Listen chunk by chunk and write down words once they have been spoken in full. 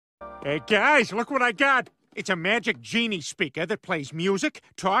Hey guys, look what I got. It's a magic genie speaker that plays music,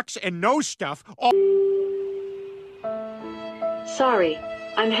 talks, and knows stuff all— Sorry,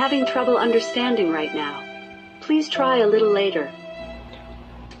 I'm having trouble understanding right now. Please try a little later.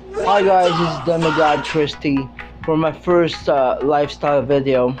 Hi guys, this is Demigod Tristy for my first lifestyle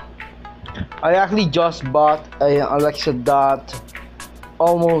video. I actually just bought a Alexa Dot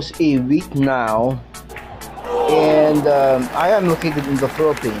almost a week now, and I am located in the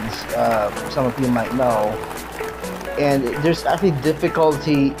Philippines. Some of you might know, and there's actually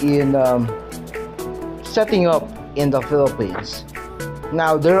difficulty in setting up in the Philippines.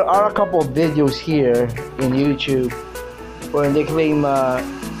 Now there are a couple of videos here in YouTube where they claim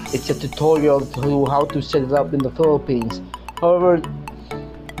it's a tutorial to how to set it up in the Philippines. However,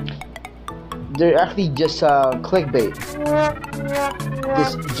 they're actually just clickbait.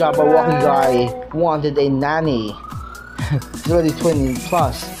 This Jabberwocky guy wanted a nanny. He's already 20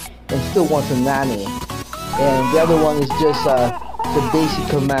 plus and still wants a nanny. And the other one is just the basic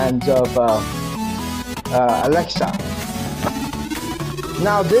commands of Alexa.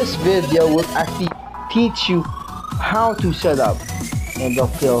 Now this video will actually teach you how to set up in the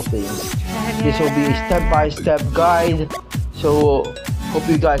Philippines. This will be a step-by-step guide, so hope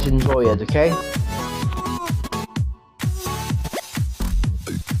you guys enjoy it, okay?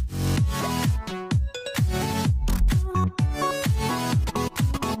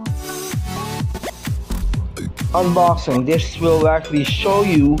 Unboxing. This will actually show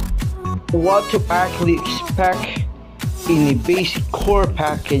you what to actually expect in a basic core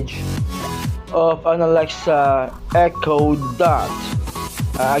package of an Alexa Echo Dot.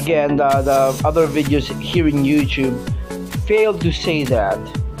 Again, the other videos here in YouTube failed to say that.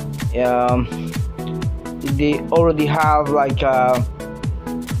 They already have like a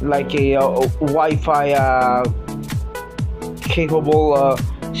Wi-Fi capable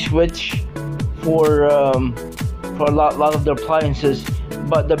switch for a lot of the appliances,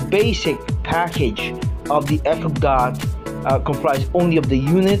 but the basic package of the Echo Dot comprised only of the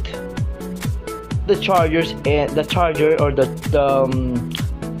unit, the chargers, and the charger or the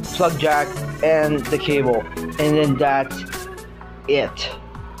plug jack, and the cable, and then that's it.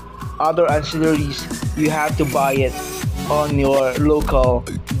 Other ancillaries, you have to buy it on your local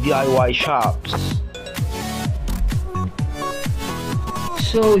DIY shops.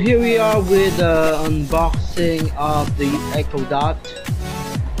 So here we are with unboxing of the Echo Dot.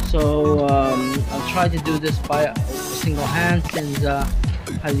 So I'll try to do this by a single hand, since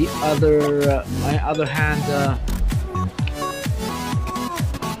my other hand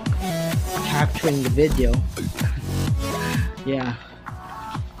capturing the video. Yeah,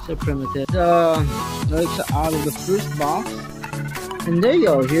 so primitive. Alexa out of the first box, and there you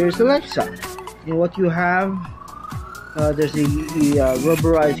go. Here's Alexa. And what you have, there's a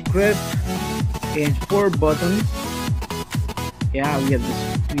rubberized grip and 4 buttons. Yeah, we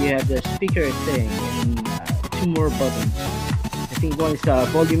have the speaker thing and 2 more buttons. I think one is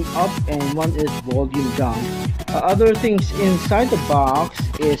volume up and one is volume down. Other things inside the box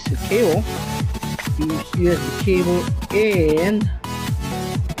is a cable, the USB cable, and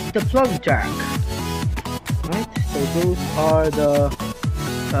the plug jack. Right, so those are the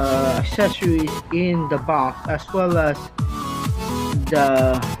accessories in the box, as well as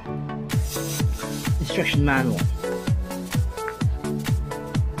the instruction manual.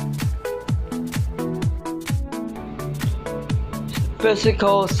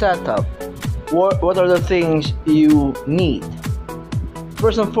 Physical setup. What are the things you need?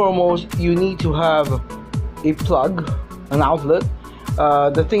 First and foremost, you need to have a plug, an outlet.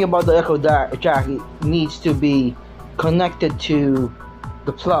 The thing about the Echo Jack, it needs to be connected to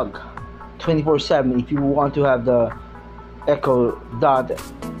the plug 24/7 if you want to have the Echo Dot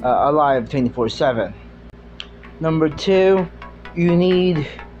alive 24/7. Number 2, you need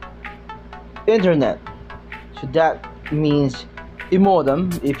internet. So that means a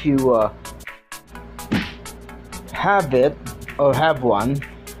modem if you have it or have one,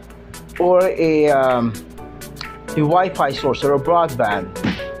 or a Wi-Fi source or a broadband.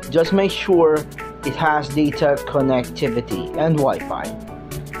 Just make sure it has data connectivity and Wi-Fi.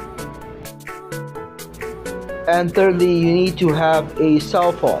 And thirdly, you need to have a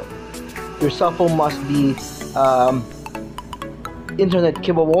cell phone. Your cell phone must be internet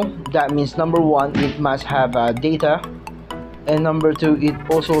capable. That means number 1, it must have data, and number 2, it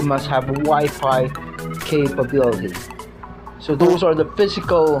also must have Wi-Fi capability. So those are the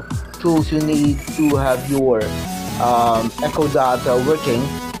physical tools you need to have your Echo Dot working.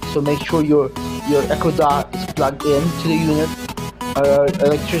 So make sure your Echo Dot is plugged in to the unit,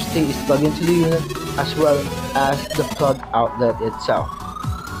 electricity is plugged into the unit, as well as the plug outlet itself.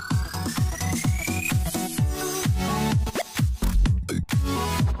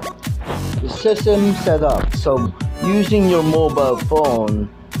 system setup. So using your mobile phone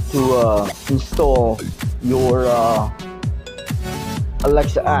to install your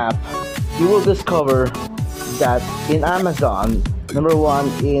Alexa app, you will discover that in Amazon, number one,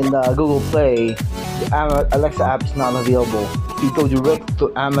 in Google Play, the Alexa app is not available. If you go direct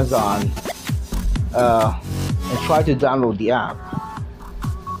to Amazon and try to download the app,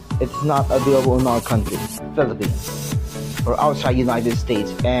 it's not available in our country, Philippines, or outside United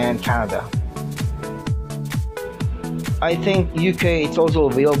States and Canada. I think UK it's also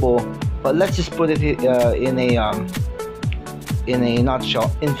available, but let's just put it in a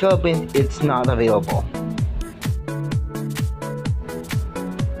nutshell. In Philippines, it's not available.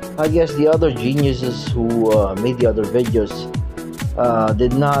 I guess the other geniuses who made the other videos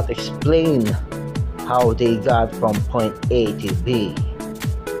did not explain how they got from point A to B,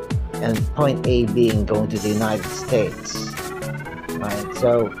 and point A being going to the United States. Right,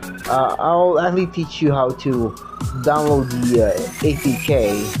 so I'll actually teach you how to download the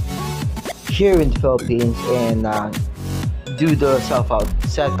APK here in the Philippines and do the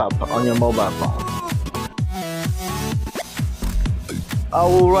setup on your mobile phone. I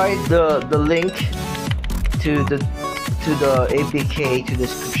will write the link to the APK to the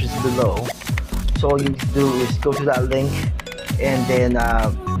descriptions below. So all you need to do is go to that link and then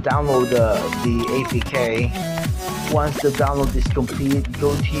download the APK. Once the download is complete,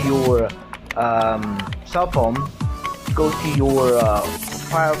 go to your cell phone, go to your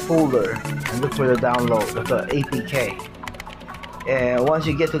file folder and look for the download of the APK. And once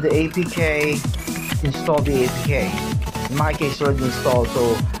you get to the APK, install the APK. In my case, it's already installed,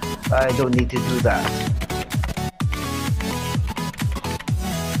 so I don't need to do that.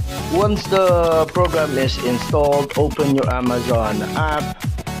 Once the program is installed, open your Amazon app,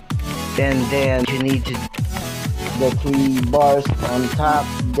 and then you need to the 3 bars on top,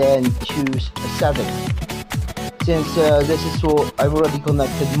 then choose setting. Since this is what I've already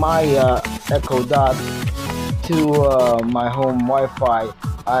connected my Echo Dot to my home Wi-Fi,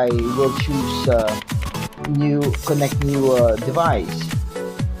 I will choose connect new device.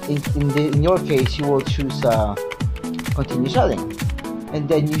 In your case, you will choose continue setting, and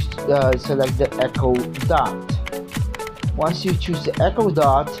then you select the Echo Dot. Once you choose the Echo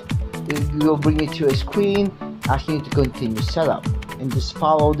Dot, it will bring you to a screen asking you to continue setup, and just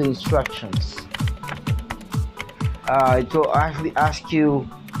follow the instructions. It will actually ask you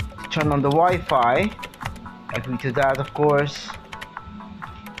to turn on the Wi-Fi. Agree to that, of course,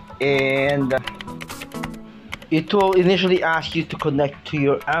 and it will initially ask you to connect to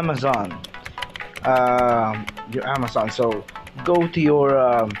your Amazon. So go to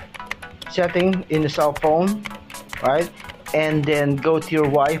your setting in the cell phone, right, and then go to your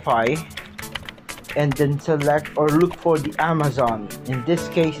Wi-Fi, and then select or look for the Amazon. In this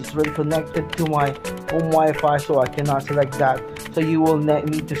case, it's already connected to my home Wi-Fi, so I cannot select that. So you will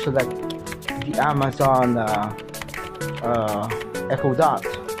need to select the Amazon Echo Dot.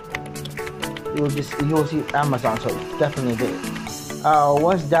 You will see Amazon, so it's definitely there.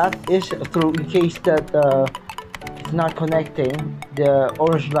 Once that is through, in case that it's not connecting, the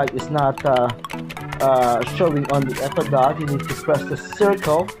orange light is not showing on the Echo Dot, you need to press the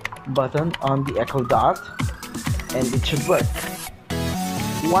circle button on the Echo Dot and it should work.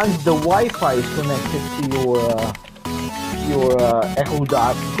 Once the Wi-Fi is connected to your Echo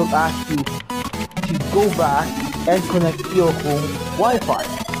Dot, it will ask you to go back and connect to your home Wi-Fi.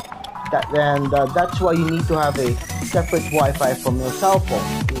 That's why you need to have a separate Wi-Fi from your cell phone.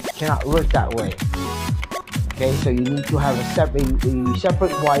 It cannot work that way. Okay, so you need to have a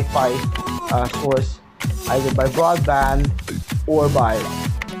separate Wi-Fi source, either by broadband or by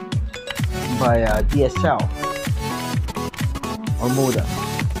DSL or modem,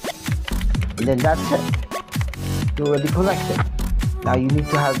 and then that's it. You're already connected. Now you need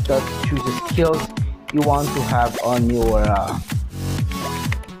to choose the skills you want to have on your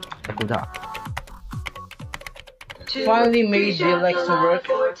Echo Dot. Finally made the Alexa work.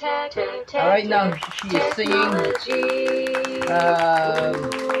 Right now she is singing,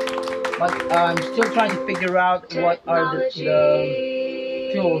 but I'm still trying to figure out what are the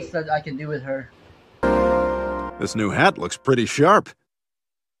tools that I can do with her. This new hat looks pretty sharp.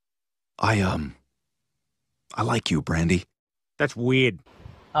 I like you, Brandy. That's weird.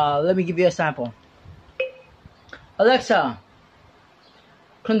 Let me give you a sample. Alexa,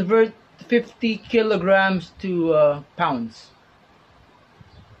 convert 50 kilograms to pounds.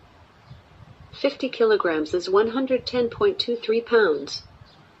 50 kilograms is 110.23 pounds.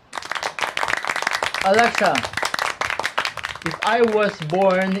 Alexa, if I was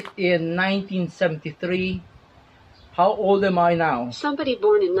born in 1973, How old am I now? Somebody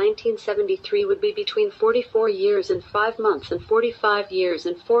born in 1973 would be between 44 years and 5 months and 45 years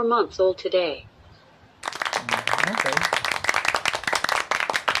and 4 months old today. Okay.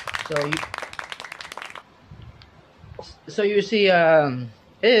 So you see, it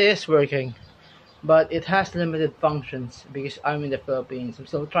is working, but it has limited functions because I'm in the Philippines. I'm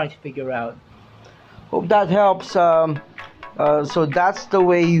still trying to figure out. Hope that helps. So that's the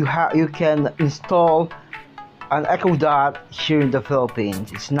way you can install an Echo Dot here in the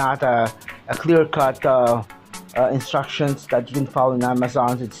Philippines. It's not a clear-cut instructions that you can follow in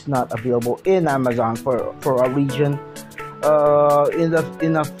Amazon. It's not available in Amazon for our region.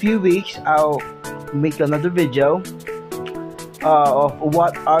 In a few weeks, I'll make another video of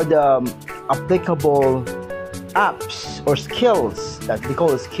what are the applicable apps or skills that we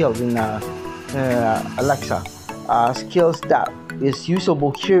call skills in Alexa. Skills that is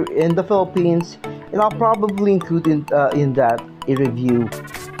usable here in the Philippines, and I'll probably include in that a review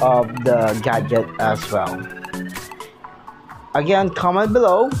of the gadget as well. Again, comment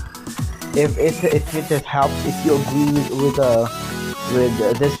below if it helps, if you agree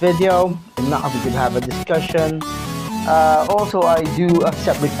with this video. If not, we could have a discussion. Also, I do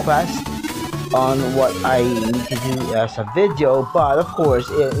accept requests on what I need to do as a video, but of course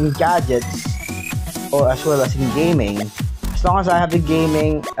in gadgets or as well as in gaming, as long as I have the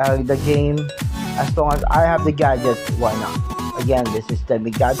game, as long as I have the gadget, why not? Again, this is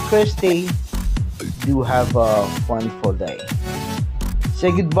Demigod Christie. Do have a wonderful day.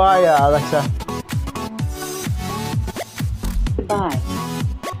 Say goodbye, Alexa. Goodbye.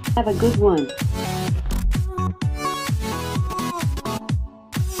 Have a good one.